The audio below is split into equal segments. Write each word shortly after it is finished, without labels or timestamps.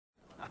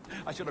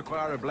I should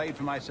acquire a blade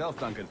for myself,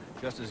 Duncan,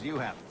 just as you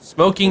have.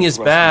 Smoking is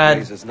bad.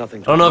 I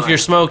don't know if you're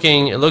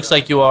smoking. It looks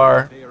like you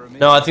are.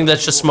 No, I think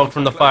that's just smoke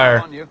from the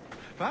fire.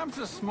 Perhaps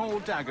a small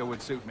dagger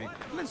would suit me.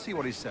 Let's see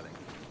what he's selling.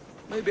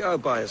 Maybe I'll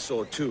buy a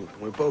sword too.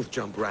 We'll both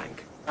jump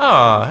rank.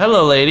 Ah,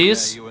 hello,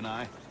 ladies. You and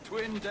I,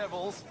 twin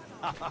devils.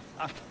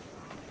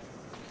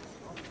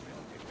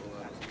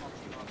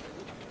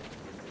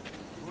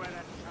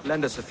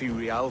 Lend us a few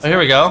reals. Oh, here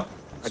we go.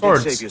 I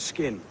Swords. did save your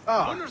skin.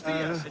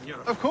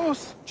 Of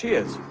course.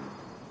 Cheers.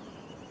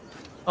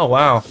 Oh,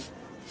 wow.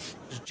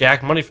 Just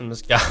jack money from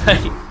this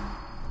guy.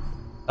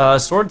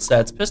 Sword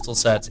sets, pistol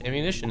sets,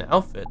 ammunition,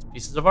 outfits,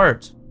 pieces of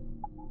art.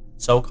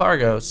 Sell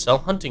cargo, sell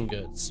hunting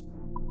goods.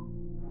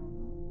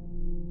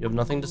 You have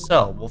nothing to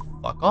sell. Well,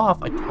 fuck off.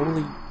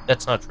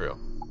 That's not true.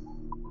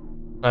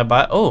 Can I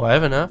buy? Oh, I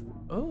have enough.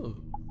 Oh.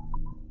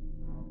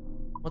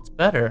 What's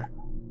better?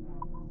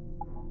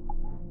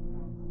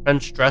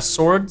 French dress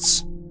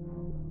swords?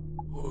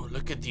 Ooh,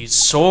 look at these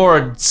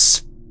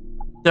swords.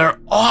 They're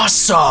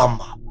awesome.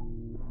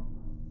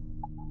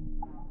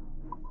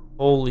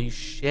 Holy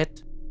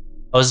shit.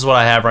 Oh, this is what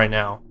I have right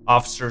now.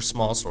 Officer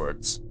small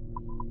swords.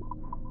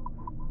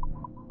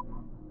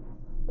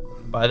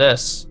 Buy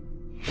this.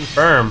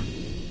 Confirm.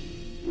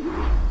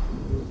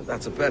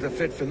 That's a better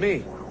fit for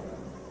me.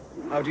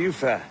 How do you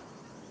fare?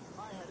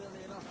 I had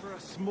only enough for a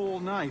small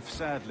knife,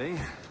 sadly.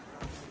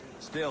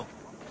 Still,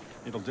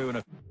 it'll do in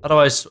a... How do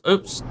I...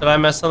 Oops, did I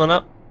mess something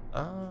up?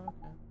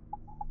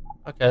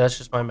 Okay, that's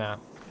just my map.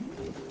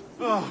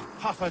 Oh,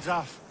 puffer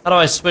duff. How do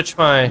I switch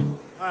my...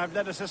 I've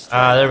led us astray.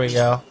 Ah, there we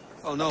go.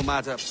 Oh, no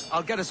matter.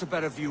 I'll get us a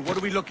better view. What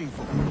are we looking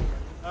for?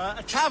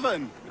 A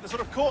tavern with a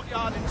sort of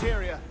courtyard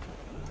interior.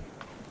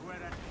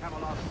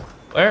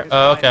 Where?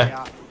 Oh, okay.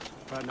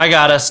 I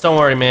got us. Don't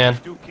worry, man.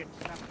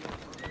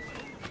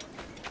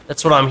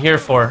 That's what I'm here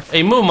for.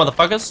 Hey, move,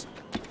 motherfuckers.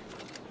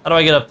 How do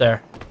I get up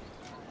there?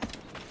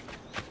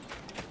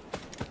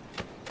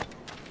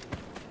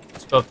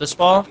 Let's go up this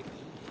wall.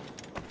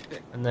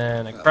 And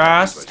then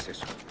across.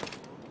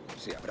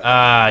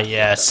 Ah,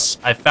 yes.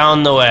 I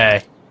found the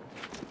way.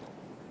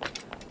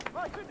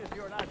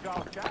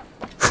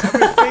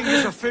 Everything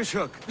is a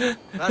fishhook.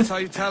 That's how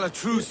you tell a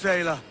true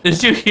sailor.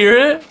 Did you hear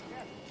it?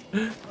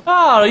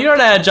 Oh, you're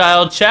an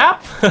agile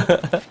chap.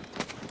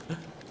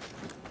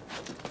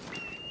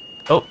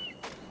 Oh.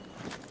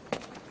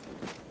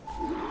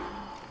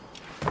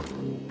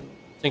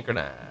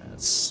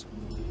 Synchronize.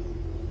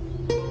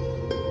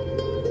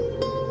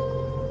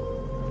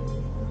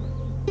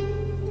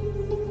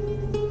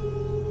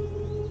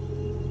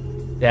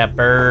 That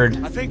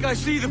bird. I think I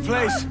see the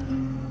place.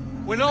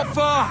 We're not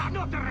far.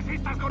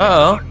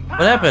 Uh-oh.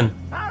 What happened?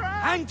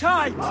 Hang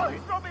tight.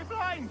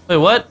 Wait,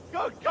 what?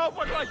 God,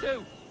 what do I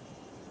do?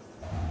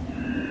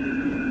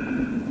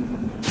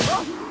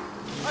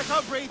 I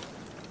can't breathe.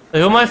 Wait,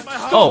 who am I?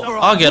 Oh,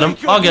 I'll get him.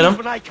 I'll get him.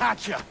 When I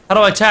catch you. How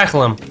do I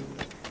tackle him?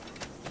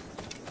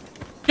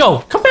 Yo,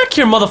 come back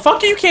here,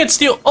 motherfucker. You can't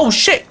steal. Oh,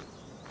 shit.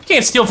 You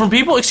can't steal from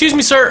people. Excuse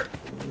me, sir.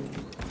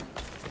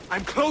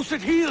 I'm close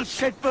at heel,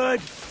 shitbird.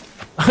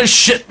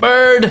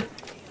 Shitbird.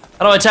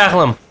 How do I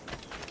tackle him?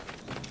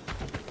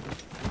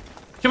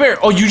 Come here.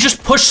 Oh, you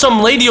just pushed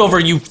some lady over,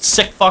 you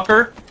sick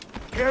fucker.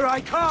 Here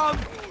I come.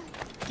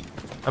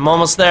 I'm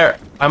almost there.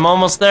 I'm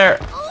almost there.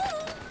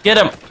 Get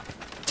him.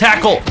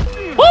 Tackle.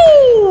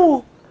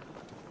 Woo!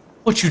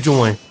 What you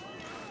doing?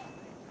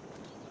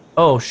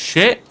 Oh,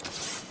 shit.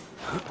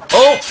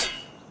 Oh!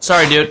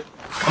 Sorry, dude.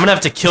 I'm gonna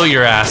have to kill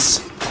your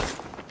ass.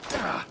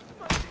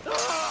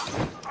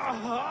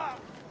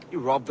 You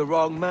robbed the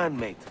wrong man,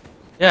 mate.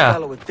 Yeah.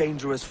 Fellow with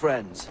dangerous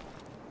friends.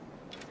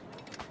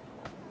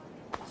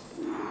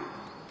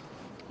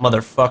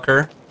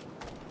 Motherfucker.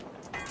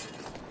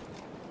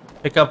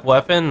 Pick up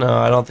weapon? No,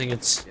 I don't think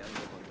it's...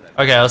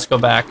 Okay, let's go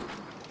back.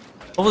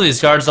 Hopefully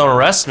these guards don't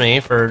arrest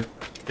me for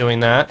doing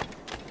that.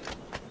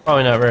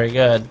 Probably not very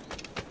good.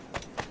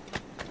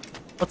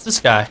 What's this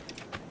guy?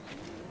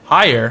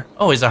 Hire?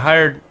 Oh, he's a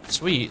hired...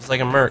 Sweet, he's like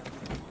a merc.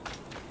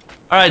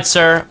 Alright,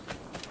 sir.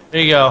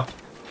 There you go.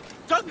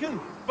 Duncan!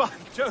 By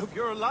Jove,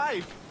 you're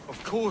alive!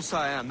 Of course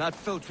I am. That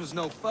filch was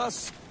no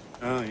fuss.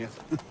 Oh, yes.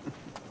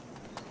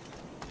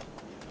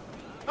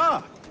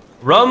 Ah!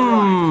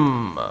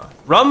 Rum!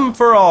 Rum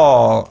for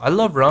all. I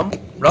love rum.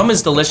 Rum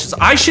is delicious.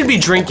 I should be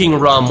drinking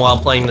rum while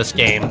playing this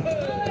game.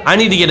 I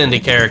need to get into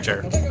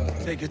character.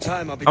 Take your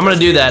time, I'm gonna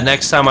do that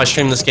next time I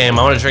stream this game.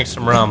 I wanna drink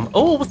some rum.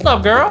 Oh, what's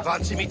up, girl?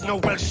 Fancy meeting no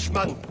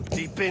Welshman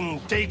deep in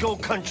Dago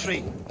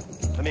country.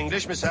 I'm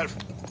English myself.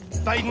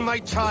 Biding my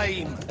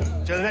time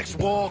till the next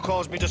war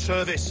calls me to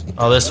service.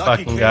 Oh, this Lucky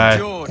fucking King guy.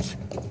 George,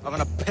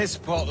 having a piss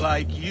pot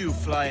like you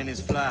flying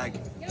his flag.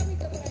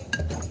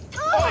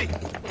 Oi!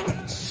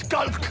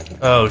 Skulk!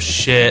 Oh,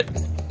 shit.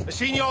 I've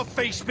seen your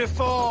face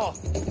before.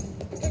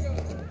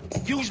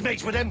 You's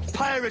mates with them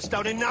pirates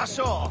down in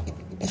Nassau.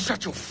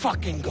 Shut your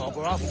fucking gob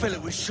or I'll fill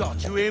it with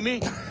shots, you hear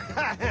me?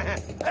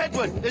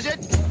 Edward, is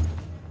it?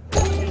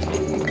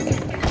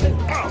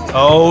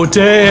 Oh,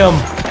 damn.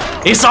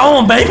 It's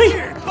on, baby.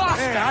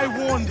 Hey, I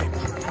warned him.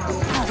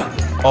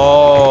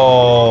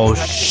 Oh,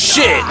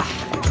 shit.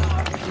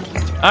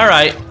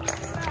 Alright.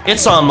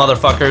 It's on,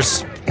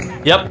 motherfuckers.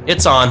 Yep,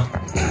 it's on.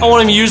 I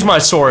won't even use my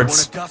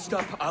swords.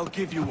 I'll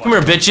give you one. Come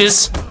here,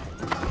 bitches.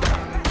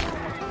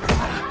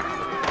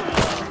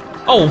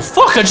 Oh,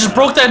 fuck, I just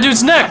broke that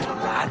dude's neck.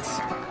 Lads,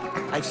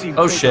 I've seen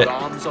Oh, shit.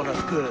 arms on a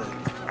bird.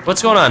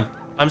 What's going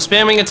on? I'm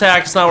spamming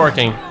attack, it's not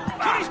working.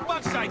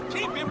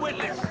 Keep him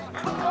witless.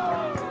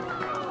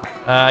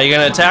 You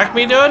gonna attack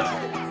me, dude?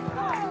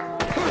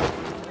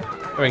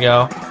 There we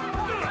go.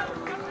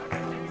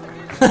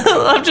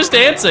 I'm just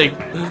dancing.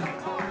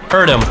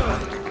 Hurt him.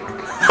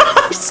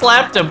 I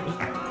slapped him.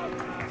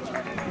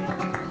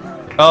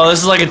 Oh, this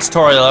is like a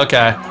tutorial,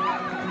 okay.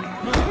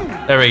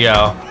 There we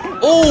go.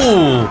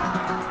 Ooh!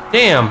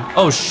 Damn.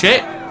 Oh,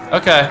 shit.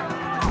 Okay.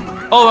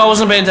 Oh, I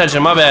wasn't paying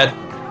attention, my bad.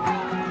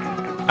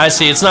 I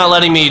see, it's not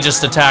letting me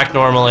just attack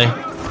normally.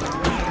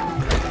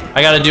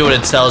 I gotta do what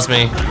it tells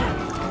me.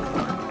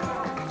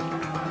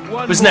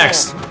 Who's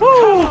next?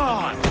 Woo!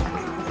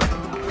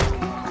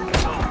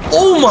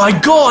 Oh my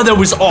god, that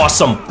was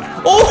awesome!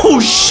 Oh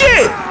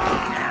shit!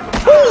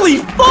 Holy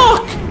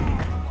fuck!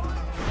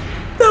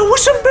 That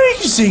was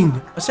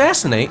amazing!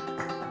 Assassinate?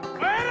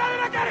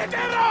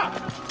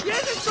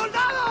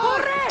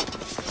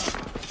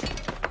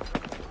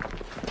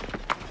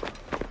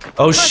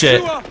 Oh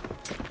shit.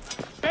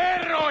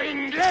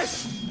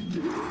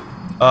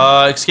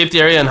 Escape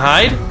the area and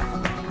hide?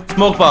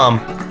 Smoke bomb.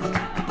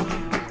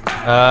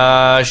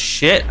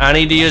 Shit. I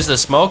need to use the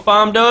smoke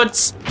bomb,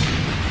 dudes.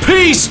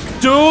 Peace,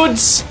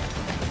 dudes!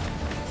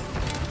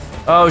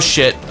 Oh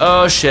shit.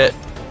 Oh shit.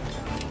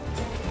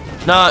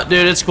 Nah,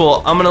 dude, it's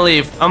cool. I'm gonna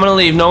leave. I'm gonna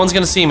leave. No one's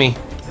gonna see me.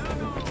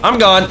 I'm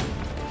gone.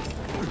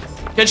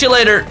 Catch you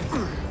later.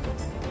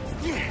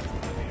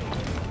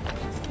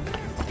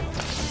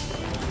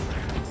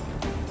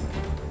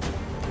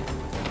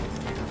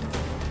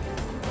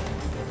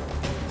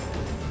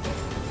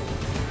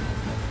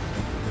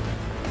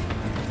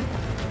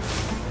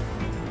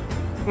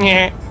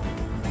 Yeah.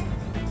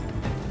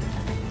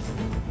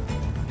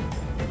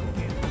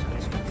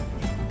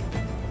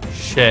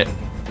 Shit.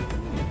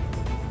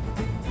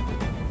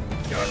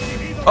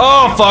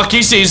 Oh fuck,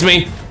 he sees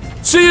me.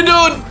 See you,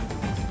 dude.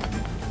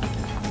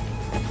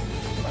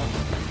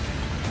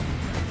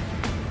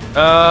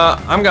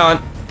 I'm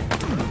gone.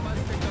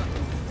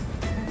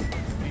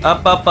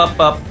 Up, up, up,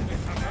 up.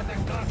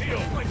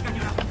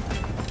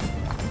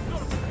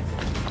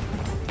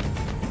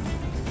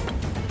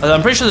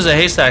 I'm pretty sure there's a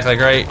haystack, like,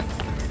 right?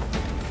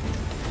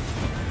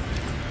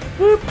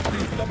 Whoop.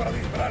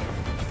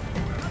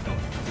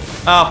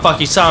 Oh, fuck,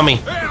 he saw me.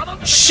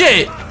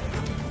 Shit!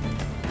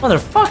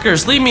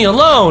 Motherfuckers, leave me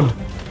alone!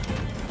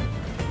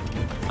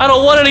 I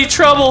don't want any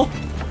trouble!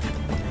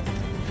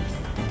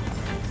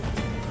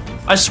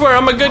 I swear,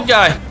 I'm a good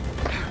guy.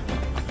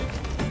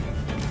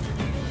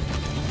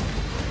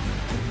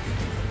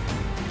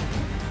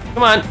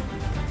 Come on.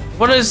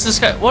 What is this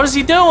guy? What is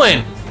he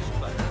doing?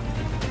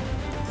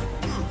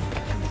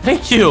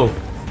 Thank you.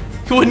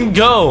 He wouldn't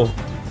go.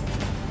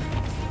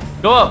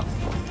 Go up.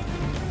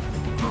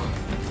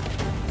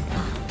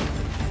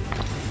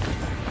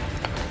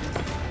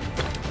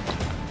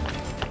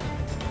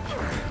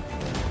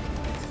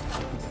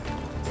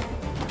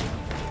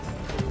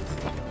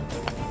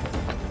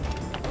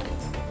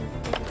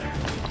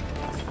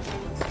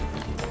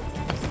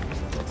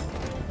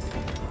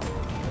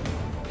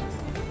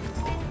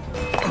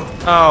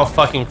 Oh,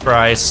 fucking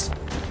Christ.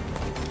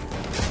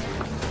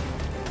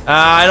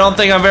 I don't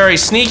think I'm very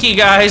sneaky,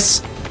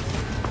 guys.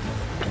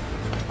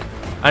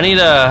 I need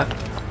a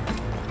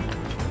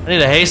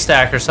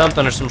haystack or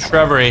something, or some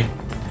shrubbery.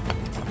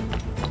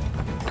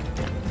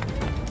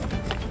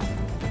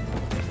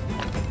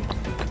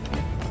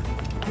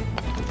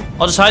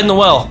 I'll just hide in the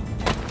well.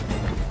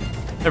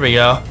 There we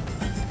go.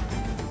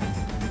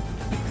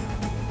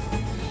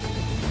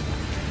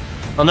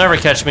 They'll never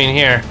catch me in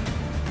here.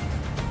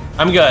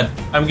 I'm good.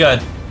 I'm good.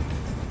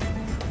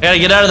 I gotta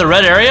get out of the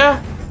red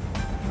area?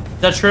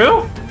 Is that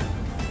true?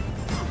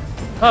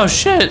 Oh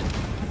shit.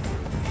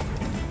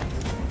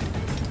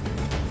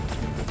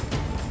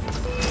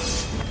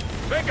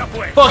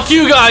 Fuck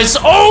you guys!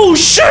 Oh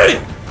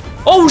shit!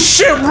 Oh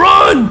shit,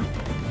 run!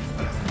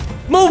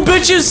 Move,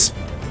 bitches!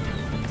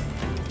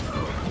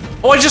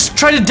 Oh, I just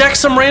tried to deck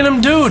some random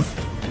dude.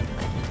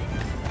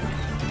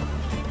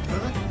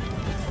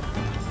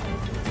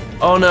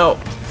 Oh no.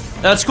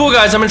 That's cool,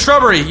 guys. I'm in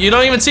shrubbery. You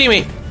don't even see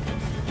me.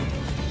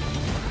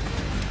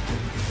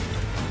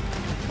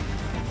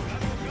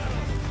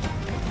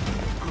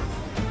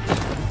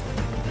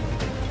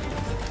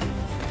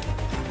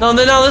 No,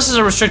 this is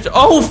a restricted.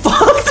 Oh,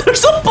 fuck.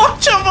 There's a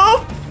bunch of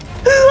them.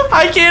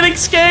 I can't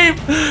escape.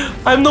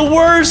 I'm the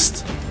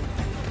worst.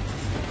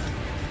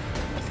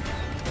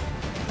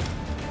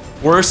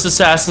 Worst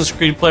Assassin's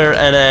Creed player,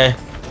 NA.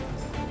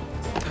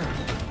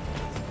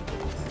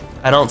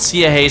 I don't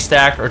see a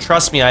haystack, or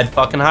trust me, I'd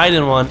fucking hide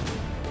in one.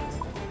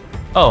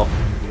 Oh.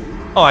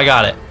 Oh, I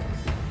got it.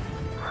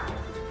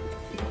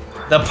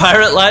 The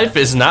pirate life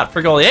is not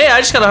for gold. Hey, I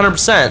just got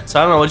 100%, so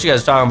I don't know what you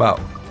guys are talking about.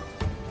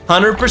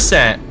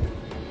 100%.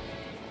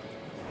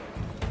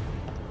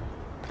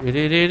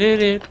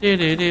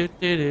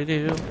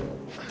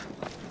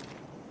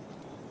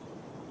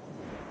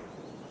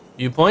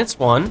 Viewpoints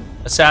 1,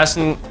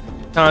 assassin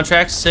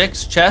contract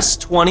 6,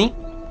 chest 20,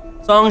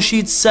 song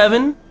sheet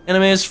 7,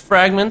 animus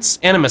fragments,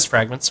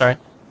 sorry,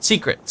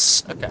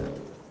 secrets. Okay.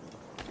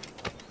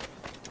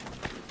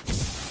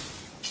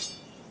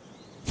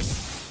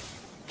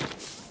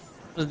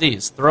 What are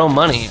these? Throw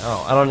money.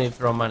 Oh, I don't need to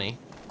throw money.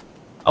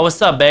 Oh,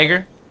 what's up,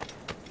 beggar?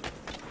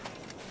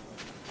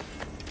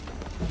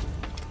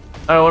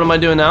 Alright, what am I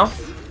doing now?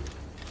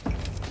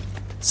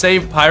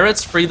 Save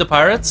pirates? Free the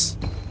pirates?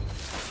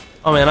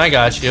 Oh man, I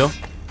got you.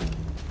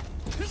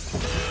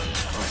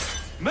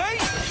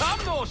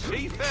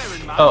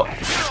 Oh.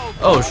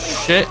 Oh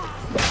shit.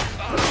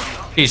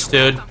 Peace,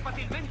 dude.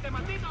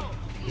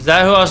 Is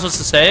that who I was supposed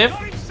to save?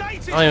 I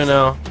don't even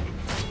know.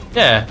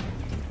 Yeah.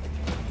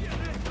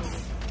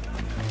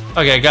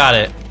 Okay, got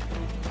it.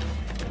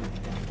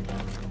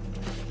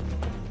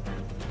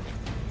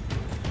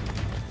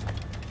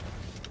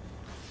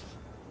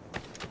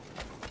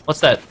 What's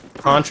that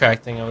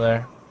contract thing over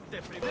there?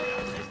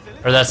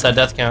 Or that's that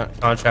death count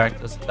contract.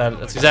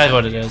 That's exactly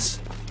what it is.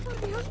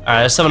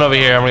 Alright, there's someone over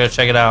here. I'm gonna go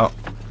check it out.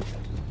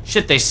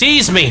 Shit, they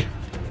seized me!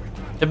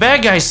 The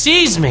bad guy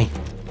seized me!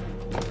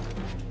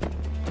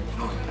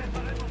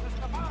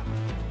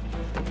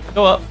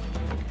 Go up.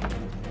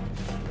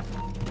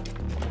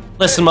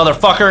 Listen,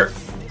 motherfucker.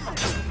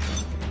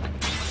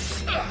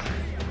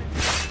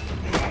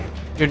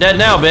 You're dead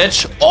now,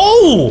 bitch.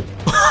 Oh!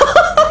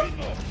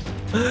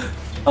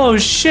 Oh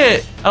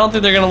shit! I don't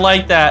think they're gonna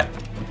like that.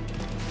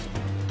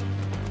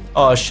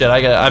 Oh shit!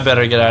 I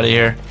better get out of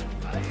here.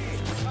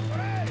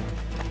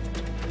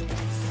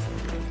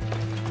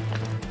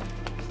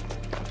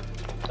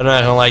 They're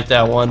not gonna like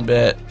that one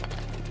bit.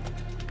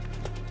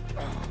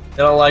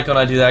 They don't like when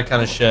I do that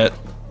kind of shit.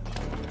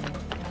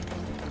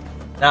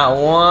 Not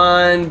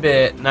one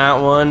bit.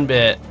 Not one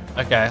bit.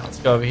 Okay, let's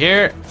go over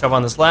here. Jump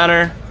on this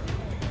ladder.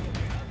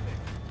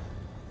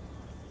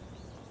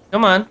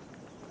 Come on.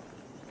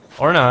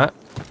 Or not.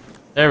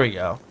 There we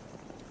go.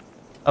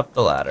 Up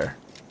the ladder.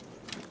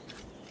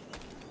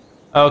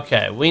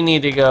 Okay, we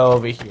need to go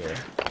over here.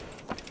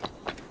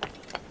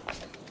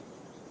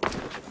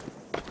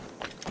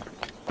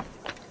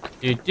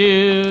 Do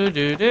do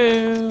do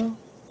do.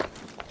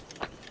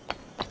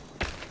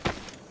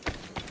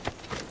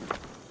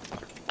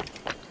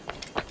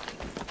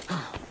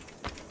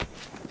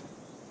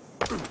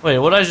 Wait,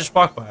 what did I just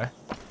walk by?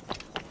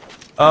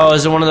 Oh,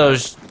 is it one of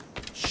those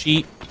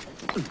sheep?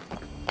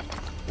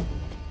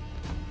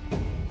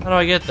 How do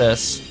I get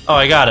this? Oh,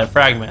 I got it.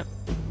 Fragment.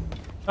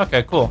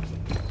 Okay, cool.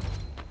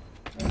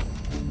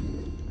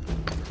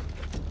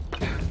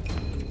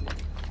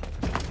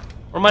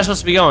 Where am I supposed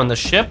to be going? The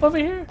ship over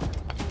here?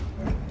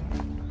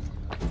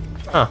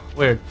 Huh,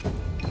 weird.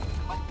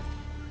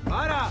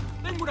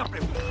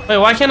 Wait,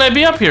 why can't I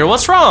be up here?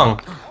 What's wrong?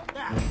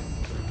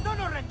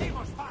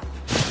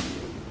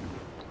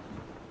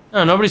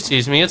 No, nobody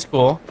sees me. It's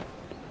cool.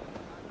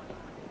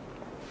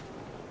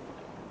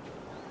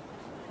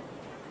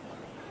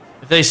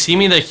 If they see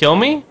me, they kill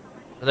me?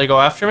 Or they go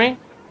after me?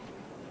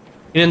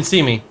 He didn't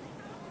see me.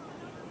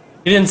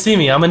 He didn't see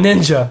me. I'm a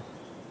ninja.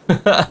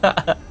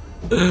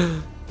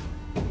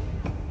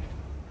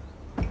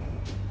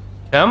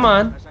 Come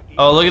on.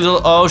 Oh, look at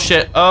the... Oh,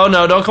 shit. Oh,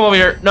 no. Don't come over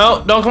here.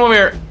 No, don't come over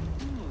here.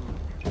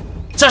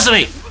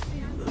 Sesame!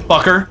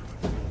 Fucker.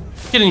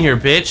 Get in here,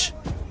 bitch.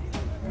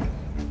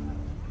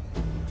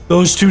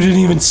 Those two didn't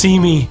even see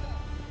me.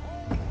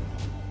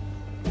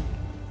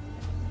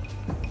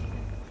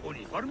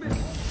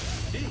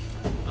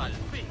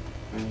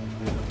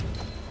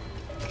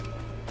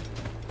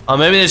 Oh,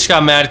 maybe they just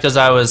got mad because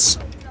I was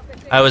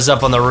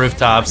up on the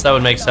rooftops. That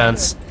would make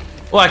sense.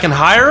 Oh, I can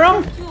hire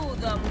them?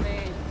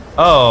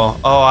 Oh,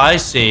 I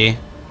see.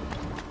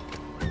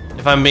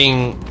 If I'm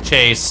being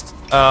chased.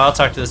 I'll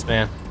talk to this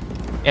man.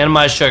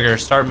 Animize sugar.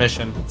 Start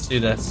mission. Let's do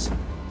this.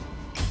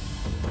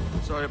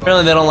 Sorry about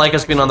Apparently they don't like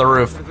us being on the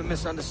roof. Bit of a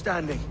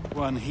misunderstanding.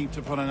 One heaped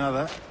upon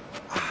another.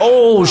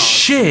 Oh,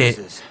 shit.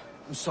 Jesus.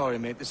 I'm sorry,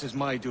 mate. This is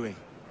my doing.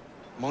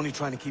 I'm only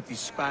trying to keep these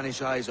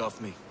Spanish eyes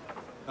off me.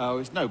 Oh,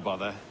 it's no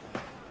bother.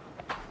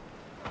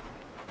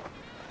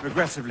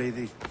 Regrettably,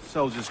 the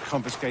soldiers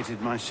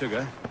confiscated my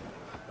sugar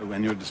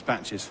when your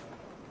dispatches.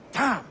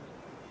 Damn!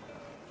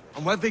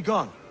 And where've they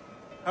gone?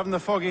 Haven't the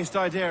foggiest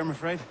idea, I'm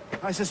afraid.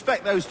 I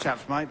suspect those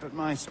chaps might, but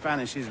my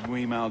Spanish is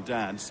muy mal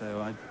dad,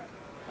 so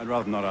I'd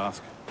rather not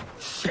ask.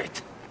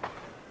 Shit!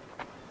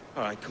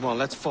 Alright, come on,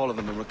 let's follow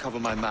them and recover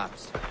my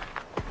maps.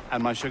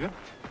 And my sugar?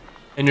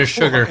 And your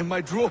sugar. Oh, and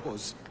my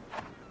drawers.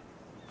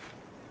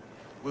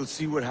 We'll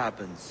see what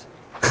happens.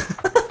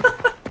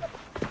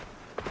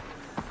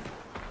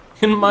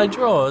 In my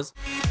drawers.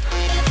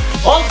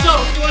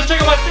 Also, if you want to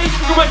check out my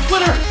Facebook or my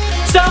Twitter,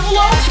 it's down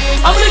below.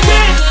 I'm gonna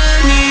get it.